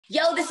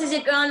Yo, this is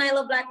your girl,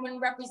 NAILAH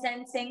BLACKMAN,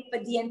 representing for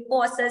the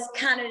Enforcers,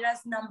 Canada's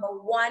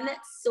 #1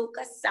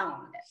 SOCA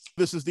sound.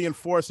 This is the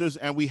Enforcers,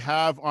 and we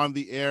have on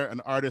the air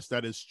an artist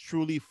that is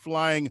truly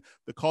flying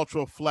the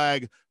cultural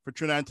flag for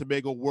Trinidad and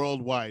Tobago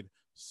worldwide.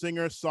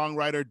 Singer,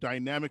 songwriter,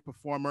 dynamic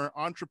performer,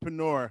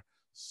 entrepreneur,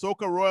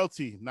 SOCA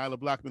royalty. NAILAH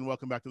BLACKMAN,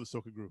 welcome back to the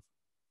SOCA Group.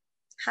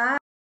 Hi,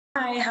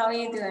 how are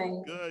you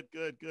doing?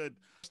 Good.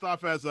 First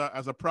off, as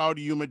a proud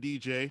Yuma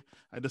DJ,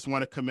 I just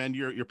want to commend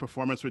your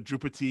performance with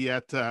Drupati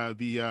at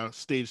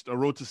the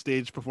Road to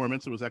Stage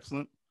performance. It was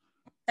excellent.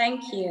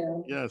 Thank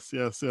you. Yes.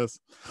 So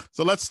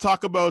let's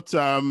talk about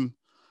the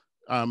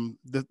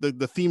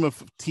theme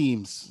of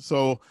teams.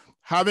 So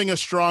having a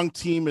strong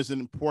team is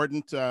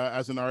important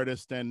as an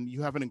artist, and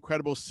you have an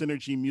incredible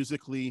synergy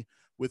musically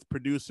with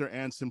producer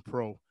Anson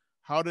Pro.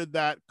 How did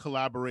that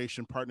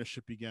collaboration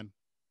partnership begin?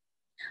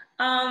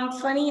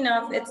 Funny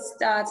enough, it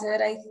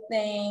started, I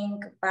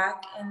think,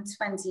 back in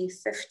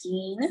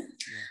 2015.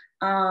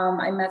 Yeah.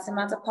 I met him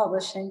at a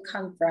publishing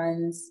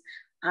conference,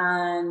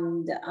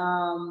 and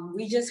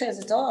we just hit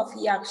it off.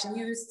 He actually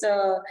used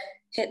to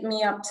hit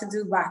me up to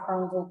do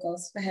background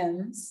vocals for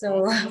him.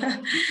 So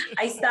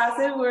I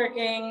started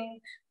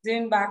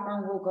doing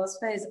background vocals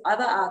for his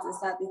other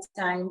artists at the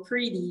time,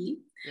 Pretty.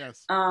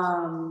 Yes. Like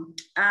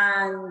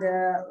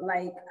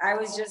I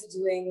was just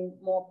doing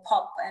more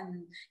pop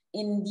and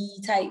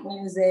indie type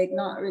music,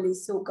 not really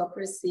soca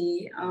per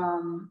se.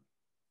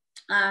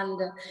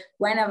 And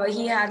whenever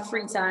he had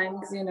free time,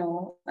 because you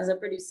know, as a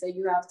producer,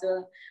 you have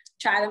to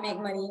try to make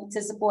money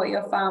to support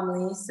your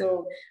family.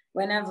 So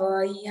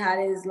whenever he had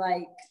his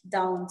like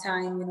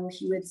downtime, you know,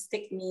 he would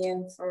stick me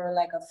in for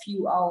like a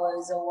few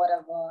hours or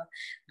whatever.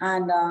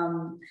 And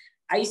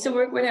I used to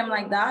work with him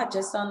like that,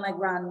 just on like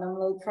random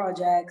little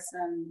projects.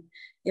 And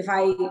if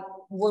I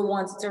would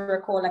want to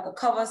record like a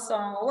cover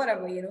song or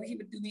whatever, you know, he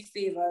would do me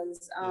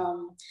favors.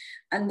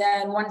 And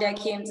then one day I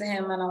came to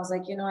him and I was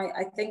like, you know,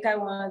 I think I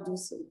want to do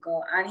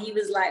soca. And he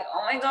was like,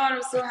 oh my God,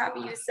 I'm so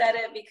happy you said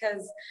it,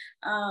 because,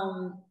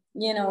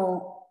 you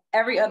know,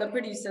 every other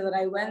producer that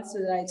I went to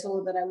that I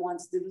told that I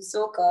wanted to do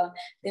soca,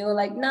 they were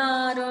like,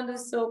 nah, don't do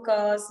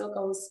soca.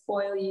 Soca will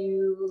spoil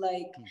you.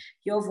 Like,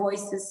 your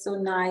voice is so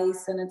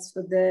nice and it's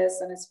for this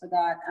and it's for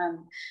that.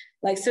 And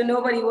like, so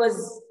nobody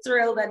was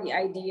thrilled at the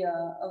idea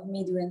of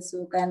me doing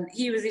soca. And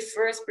he was the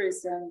first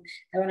person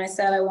that when I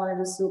said I wanted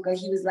to do soca,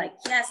 he was like,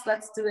 yes,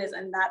 let's do it.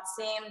 And that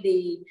same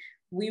day,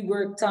 we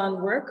worked on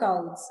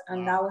Workouts,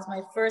 and that was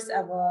my first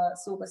ever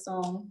soca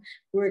song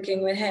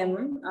working with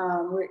him.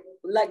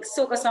 Like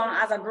soca song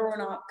as a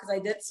grown up, because I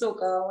did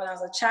soca when I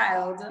was a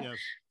child. Yes.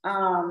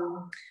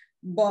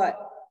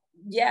 But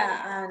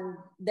yeah, and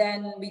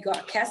then we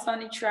got Kess on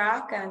the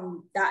track,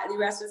 and that the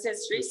rest was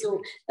history.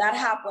 So that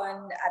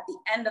happened at the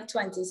end of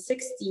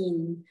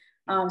 2016.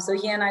 So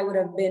he and I would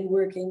have been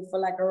working for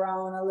like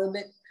around a little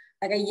bit,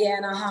 like a year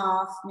and a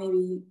half,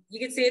 maybe you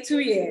could say 2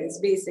 years,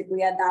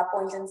 basically, at that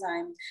point in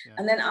time. Yeah.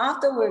 And then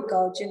after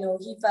Workout, you know,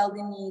 he felt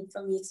the need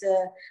for me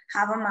to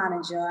have a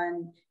manager,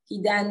 and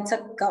he then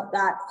took up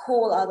that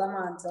whole other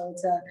mantle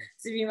to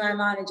be my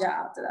manager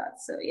after that.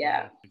 So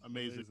yeah.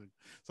 Amazing.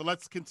 So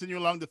let's continue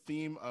along the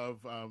theme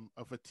of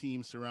a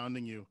team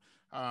surrounding you,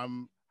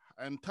 and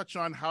touch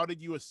on, how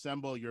did you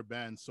assemble your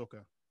band,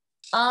 SOCA?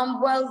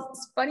 Well,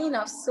 it's funny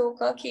enough,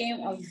 SOCA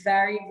came a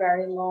very,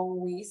 very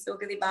long way.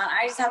 SOCA, the band,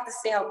 I just have to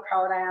say how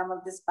proud I am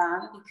of this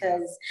band,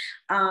 because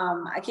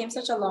I came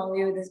such a long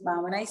way with this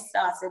band. When I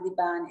started the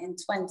band in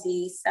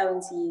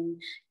 2017,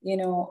 you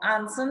know,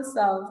 Anson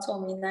himself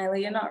told me,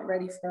 NAILAH, you're not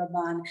ready for a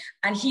band.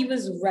 And he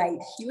was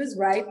right.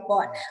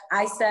 But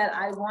I said,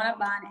 I want a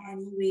band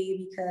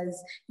anyway,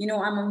 because, you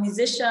know, I'm a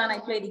musician, I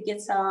play the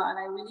guitar, and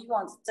I really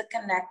wanted to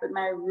connect with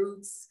my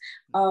roots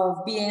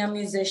of being a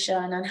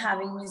musician and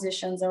having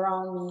musicians around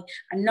me,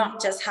 and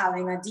not just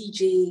having a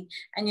DJ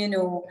and, you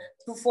know,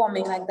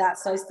 performing like that.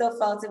 So I still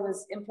felt it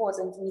was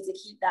important for me to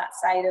keep that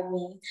side of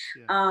me.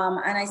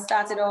 And I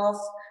started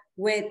off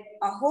with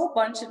a whole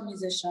bunch of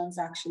musicians,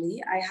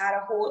 actually. I had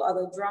a whole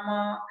other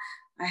drummer.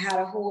 I had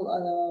a whole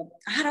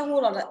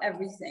other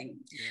everything.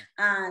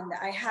 And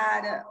I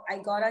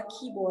got a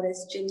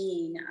keyboardist,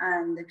 Janine,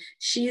 and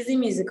she's the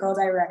musical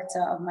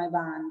director of my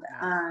band.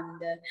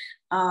 And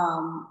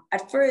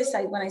at first,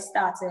 when I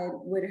started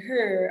with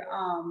her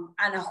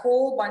and a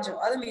whole bunch of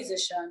other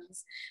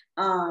musicians,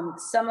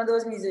 some of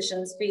those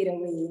musicians fade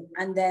away.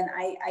 And then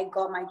I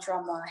got my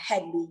drummer,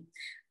 Headley.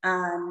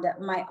 And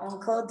my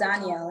uncle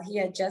Daniel, he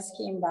had just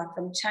came back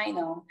from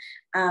China,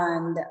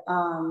 and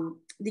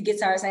the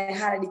guitarist I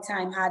had at the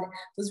time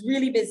was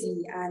really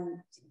busy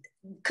and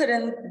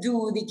couldn't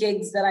do the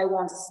gigs that I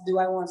wanted to do.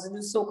 I wanted to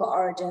do SOCA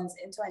Origins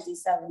in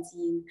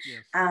 2017.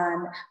 Yes.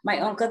 And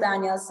my uncle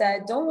Daniel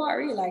said, don't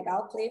worry, like,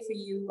 I'll play for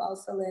you, I'll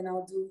fill in,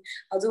 I'll do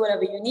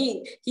whatever you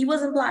need. He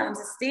wasn't planning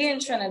to stay in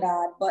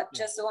Trinidad, but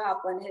just so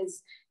happened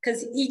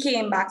because he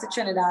came back to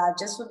Trinidad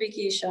just for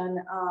vacation.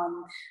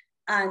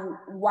 And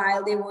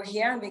while they were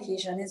here on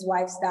vacation, his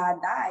wife's dad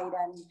died,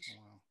 and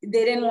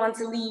they didn't want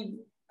to leave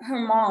her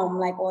mom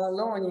like all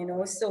alone, you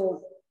know.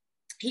 So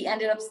he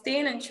ended up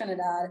staying in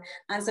Trinidad.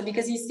 And so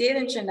because he stayed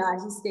in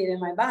Trinidad, he stayed in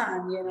my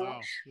band, you know.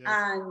 Wow. Yes.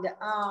 And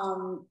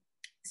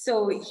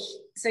so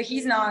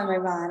he's now in my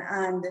band,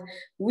 and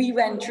we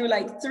went through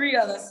like 3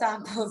 other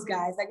samples,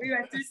 guys. Like we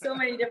went through so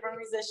many different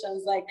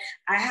musicians. Like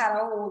I had a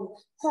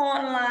whole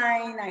horn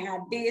line, I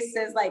had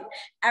basses, like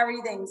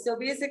everything. So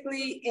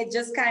basically it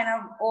just kind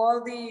of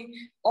all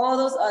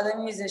those other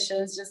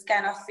musicians just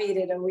kind of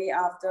faded away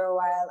after a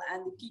while.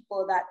 And the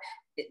people that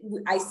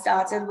I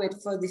started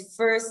with for the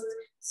first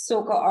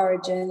SOCA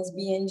origins,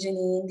 being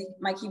Janine,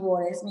 my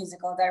keyboardist,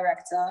 musical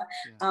director,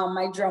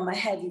 my drummer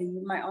Headley,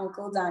 my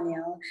uncle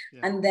Daniel,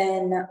 and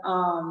then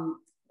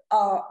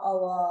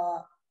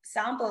our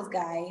samples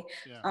guy.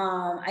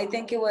 I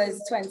think it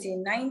was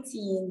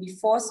 2019,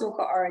 before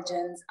SOCA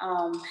origins.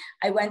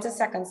 I went to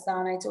Second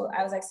Star, and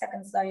I was like,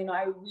 Second Star, you know,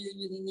 I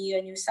really need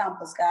a new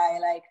samples guy.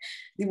 Like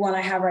the one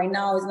I have right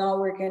now is not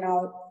working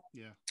out.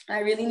 I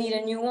really need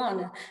a new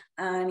one.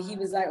 And he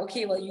was like,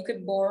 okay, well, you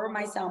could borrow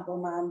my sample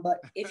man,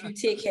 but if you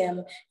take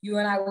him, you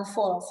and I will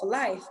fall out for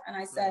life. And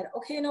I said,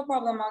 okay, no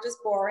problem. I'll just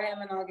borrow him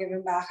and I'll give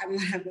him back and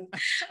whatever.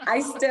 I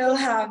still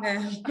have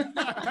him.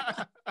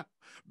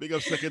 Big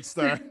up Second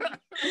Star.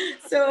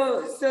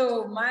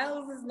 So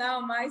Miles is now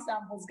my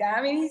samples guy.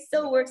 I mean, he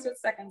still works with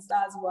Second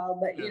Star as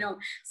well, but you know,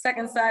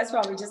 Second Star is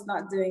probably just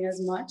not doing as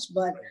much.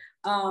 But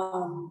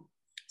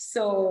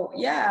so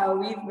yeah,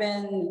 we've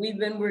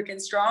been working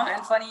strong.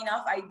 And funny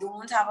enough, I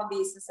don't have a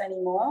bassist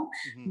anymore,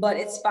 but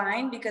it's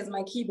fine because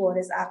my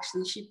keyboardist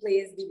actually, she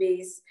plays the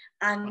bass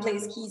and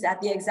plays keys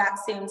at the exact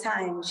same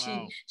time.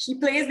 She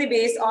plays the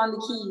bass on the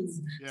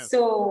keys.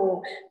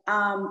 So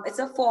it's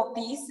a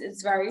 4-piece.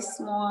 It's very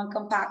small and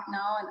compact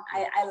now, and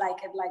I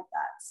like it like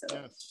that. So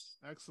yes.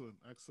 Excellent.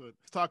 Let's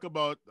talk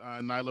about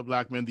NAILAH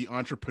BLACKMAN, the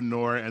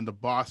entrepreneur and the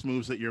boss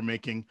moves that you're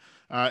making.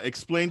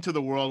 Explain to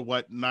the world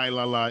what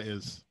NAILAH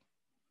is.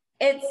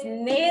 It's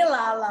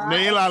NAILAH.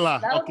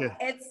 NAILAH. Okay.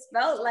 It's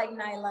spelled like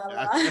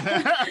NAILAH.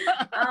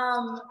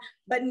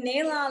 But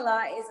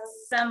NAILAH is a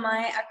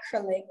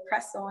semi-acrylic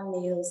press-on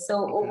nails.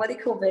 So over the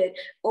COVID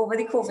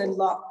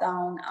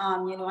lockdown,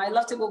 you know, I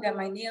love to go get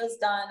my nails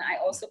done. I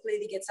also play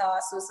the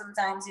guitar. So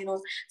sometimes, you know,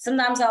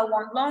 I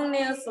want long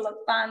nails to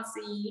look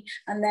fancy.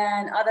 And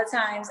then other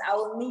times I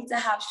will need to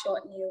have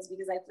short nails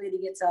because I play the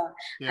guitar.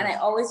 And I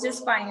always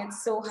just find it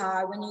so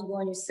hard when you go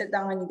and you sit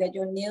down and you get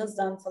your nails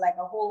done for like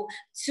a whole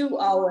 2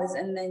 hours.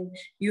 And then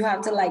you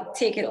have to like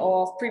take it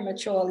off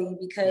prematurely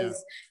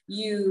because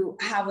you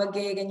have a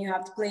gig and you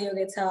have to play your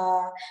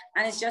guitar,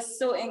 and it's just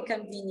so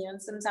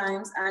inconvenient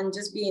sometimes. And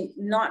just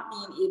not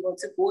being able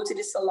to go to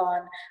the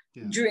salon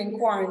during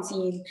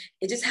quarantine,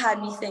 it just had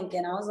me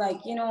thinking. I was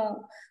like, you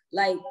know,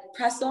 like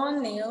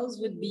press-on nails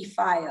would be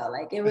fire.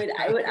 Like it would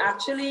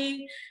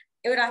actually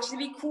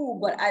be cool,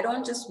 but I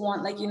don't just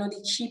want like, you know,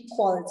 the cheap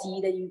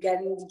quality that you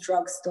get in the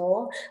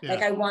drugstore.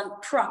 Like I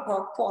want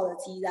proper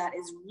quality that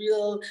is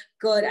real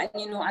good. And,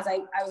 you know, as I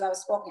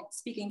was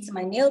speaking to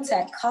my nail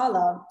tech,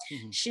 Carla,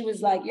 she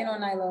was like, you know,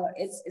 NAILAH,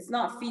 it's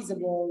not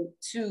feasible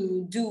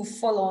to do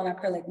full-on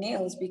acrylic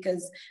nails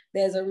because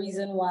there's a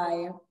reason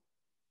why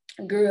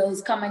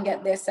girls come and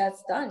get their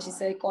sets done. She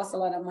said it costs a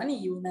lot of money.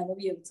 You will never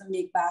be able to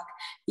make back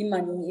the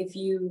money if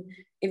you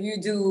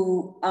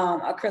do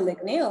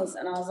acrylic nails.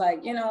 And I was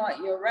like, you know what,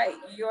 you're right.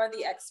 You're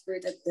the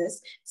expert at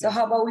this. So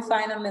how about we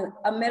find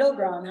a middle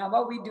ground? How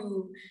about we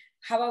do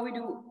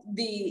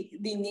the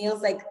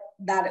nails like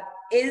that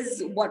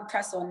is what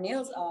press-on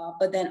nails are,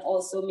 but then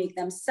also make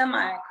them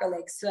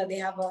semi-acrylic so that they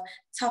have a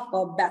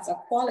tougher, better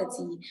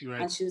quality.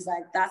 And she was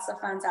like, that's a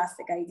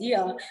fantastic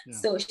idea.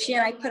 So she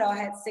and I put our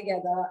heads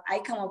together. I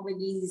come up with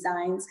these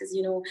designs because,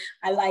 you know,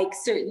 I like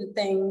certain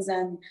things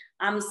and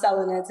I'm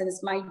selling it and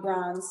it's my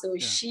brand. So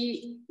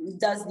she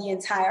does the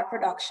entire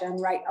production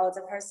right out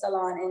of her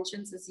salon in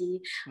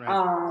Trinity.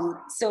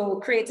 So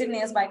Creative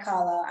Nails by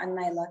Carla and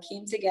NAILAH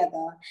came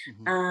together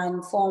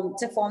and formed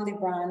the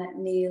brand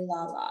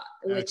NAILAH,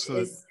 which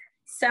is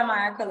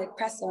semi-acrylic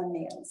press-on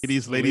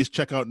nails. Ladies,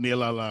 check out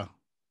NAILAH.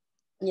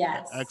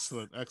 Yes.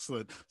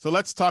 Excellent. So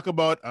let's talk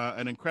about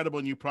an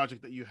incredible new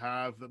project that you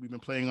have that we've been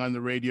playing on the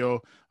radio,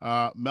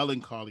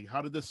 Melancholy.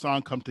 How did this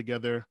song come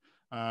together,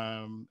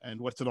 and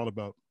what's it all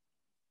about?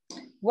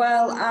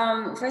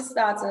 Well, for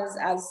starters,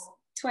 as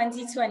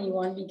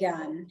 2021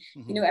 began,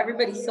 you know,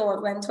 everybody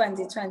thought when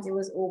 2020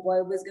 was over,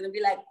 it was going to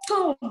be like,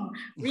 boom,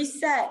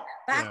 reset,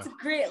 back to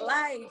great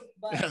life.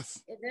 But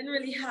it didn't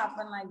really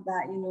happen like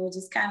that, you know,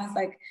 just kind of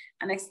like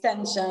an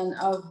extension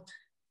of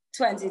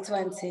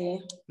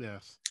 2020.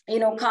 You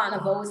know,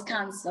 Carnival was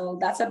canceled.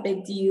 That's a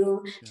big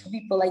deal for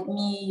people like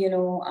me. You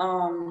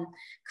know,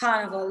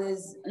 Carnival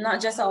is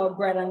not just our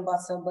bread and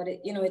butter, but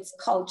you know, it's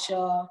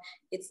culture,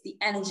 it's the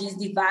energy, it's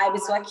the vibe.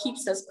 It's what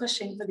keeps us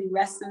pushing for the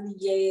rest of the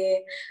year,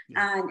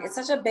 and it's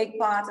such a big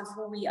part of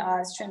who we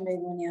are as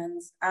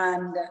Trinidadians.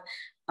 And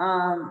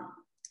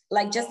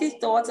like just the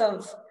thought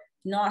of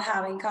not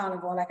having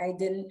carnival. Like I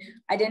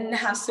didn't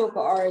have SOCA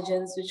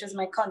Origins, which was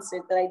my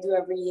concert that I do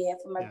every year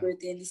for my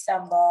birthday in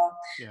December.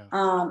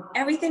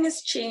 Everything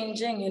is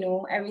changing, you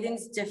know,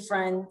 everything's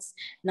different.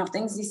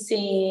 Nothing's the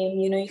same.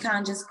 You know, you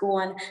can't just go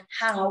and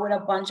hang out with a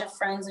bunch of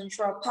friends and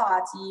throw a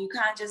party. You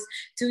can't just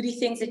do the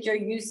things that you're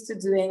used to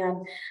doing.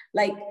 And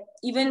like,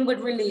 even with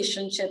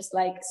relationships,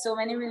 like so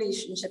many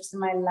relationships in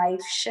my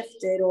life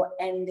shifted or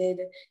ended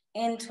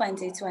in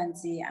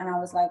 2020. And I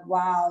was like,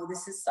 wow,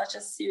 this is such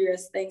a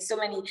serious thing. So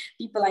many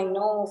people I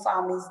know,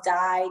 families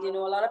died, you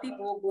know, a lot of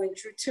people were going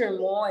through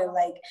turmoil.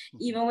 Like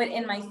even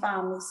within my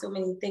family, so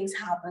many things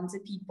happened to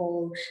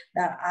people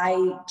that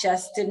I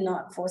just did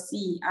not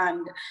foresee.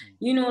 And,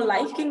 you know,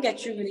 life can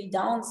get you really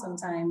down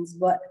sometimes,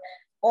 but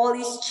all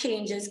these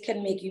changes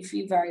can make you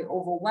feel very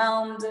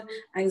overwhelmed,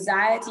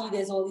 anxiety.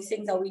 There's all these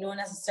things that we don't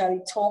necessarily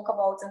talk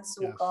about in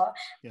SOCA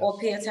or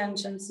pay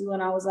attention to.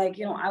 And I was like,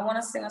 you know, I want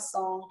to sing a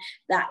song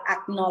that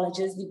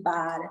acknowledges the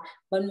bad,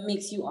 but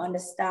makes you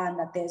understand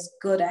that there's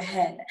good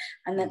ahead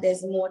and that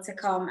there's more to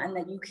come, and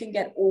that you can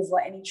get over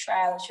any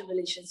trial or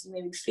tribulations you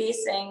may be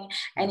facing,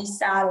 any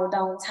sad or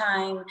down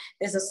time.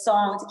 There's a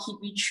song to keep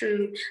you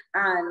true.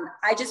 And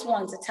I just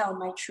wanted to tell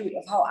my truth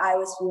of how I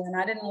was feeling.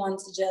 I didn't want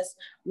to just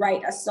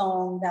write a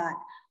song that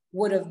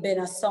would have been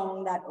a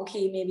song that,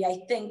 okay, maybe I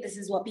think this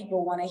is what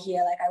people want to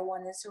hear. Like I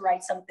wanted to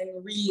write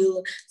something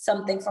real,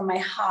 something from my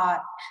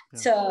heart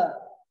to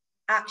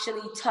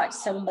actually touch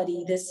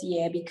somebody this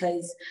year,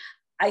 because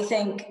I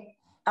think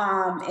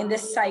in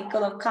this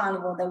cycle of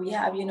carnival that we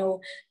have, you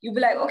know, you'll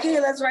be like, okay,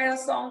 let's write a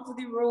song for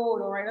the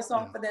road or write a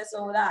song for this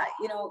or that.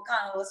 You know,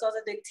 carnival sort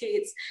of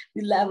dictates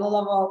the level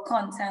of our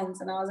content.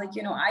 And I was like,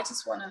 you know, I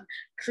just want to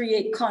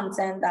create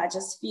content that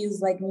just feels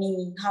like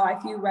me, how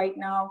I feel right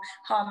now,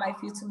 how I might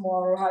feel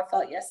tomorrow, how I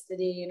felt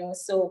yesterday, you know.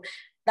 So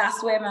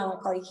that's where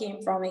melancholy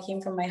came from. It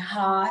came from my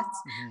heart.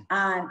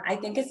 And I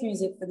think it's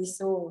music for the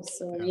soul.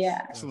 So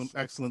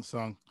Excellent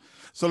song.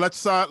 So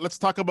let's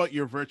talk about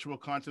your virtual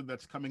concert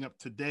that's coming up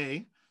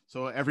today.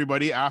 So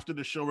everybody, after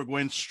the show, we're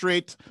going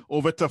straight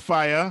over to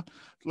Fire.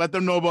 Let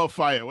them know about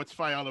Fire. What's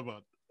Fire all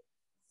about?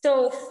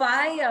 So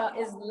Fire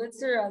is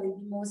literally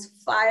the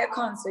most fire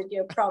concert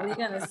you're probably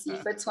going to see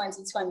for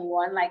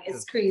 2021. Like,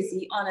 it's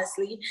crazy,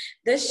 honestly.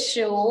 This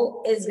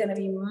show is going to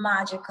be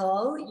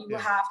magical. You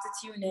have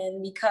to tune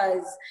in,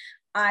 because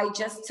I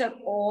just took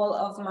all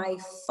of my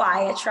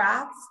fire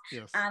tracks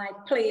and I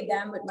played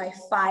them with my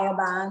fire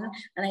band,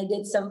 and I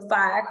did some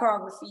fire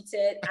choreography to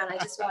it, and I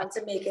just want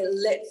to make it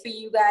lit for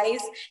you guys.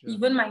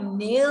 Even my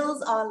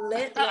nails are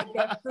lit, like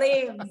they're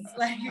flames,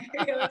 like, you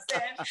know what I'm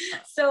saying?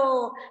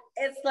 So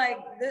it's like,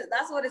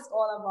 that's what it's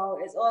all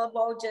about. It's all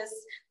about just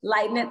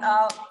lighting it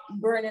up,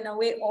 burning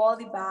away all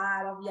the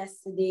bad of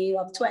yesterday,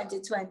 of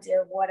 2020,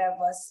 or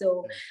whatever.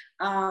 So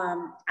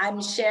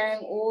I'm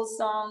sharing old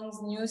songs,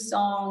 new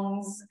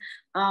songs,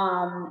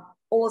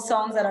 old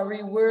songs that are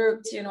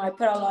reworked. You know, I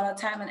put a lot of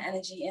time and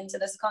energy into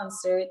this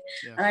concert,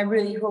 and I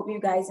really hope you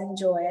guys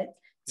enjoy it.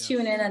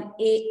 Tune in at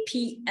 8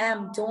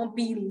 p.m. Don't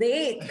be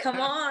late. Come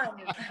on.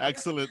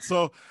 Excellent.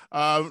 So,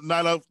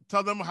 NAILAH,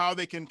 tell them how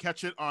they can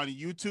catch it on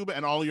YouTube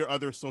and all your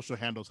other social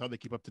handles, how they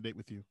keep up to date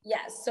with you.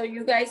 Yes. So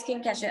you guys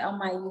can catch it on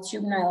my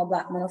YouTube, NAILAH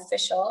BLACKMAN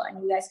Official,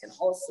 and you guys can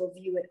also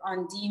view it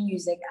on the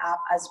Music app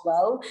as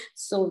well.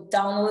 So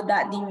download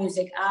that the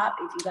Music app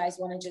if you guys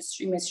want to just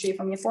stream it straight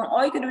from your phone,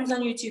 or you can do it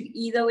on YouTube,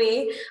 either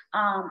way.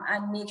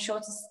 And make sure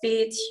to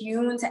stay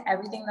tuned to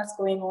everything that's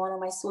going on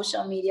my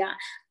social media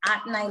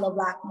at NAILAH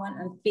BLACKMAN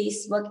on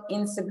Facebook,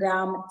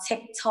 Instagram,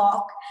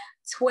 TikTok,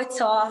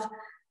 Twitter,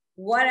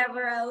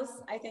 whatever else.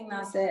 I think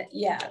that's it.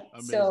 Yeah.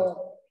 Amazing.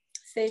 So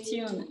stay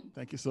tuned.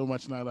 Thank you so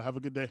much, NAILAH. Have a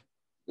good day.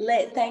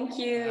 Lit. Thank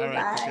you. All right,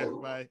 bye. take care.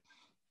 Bye.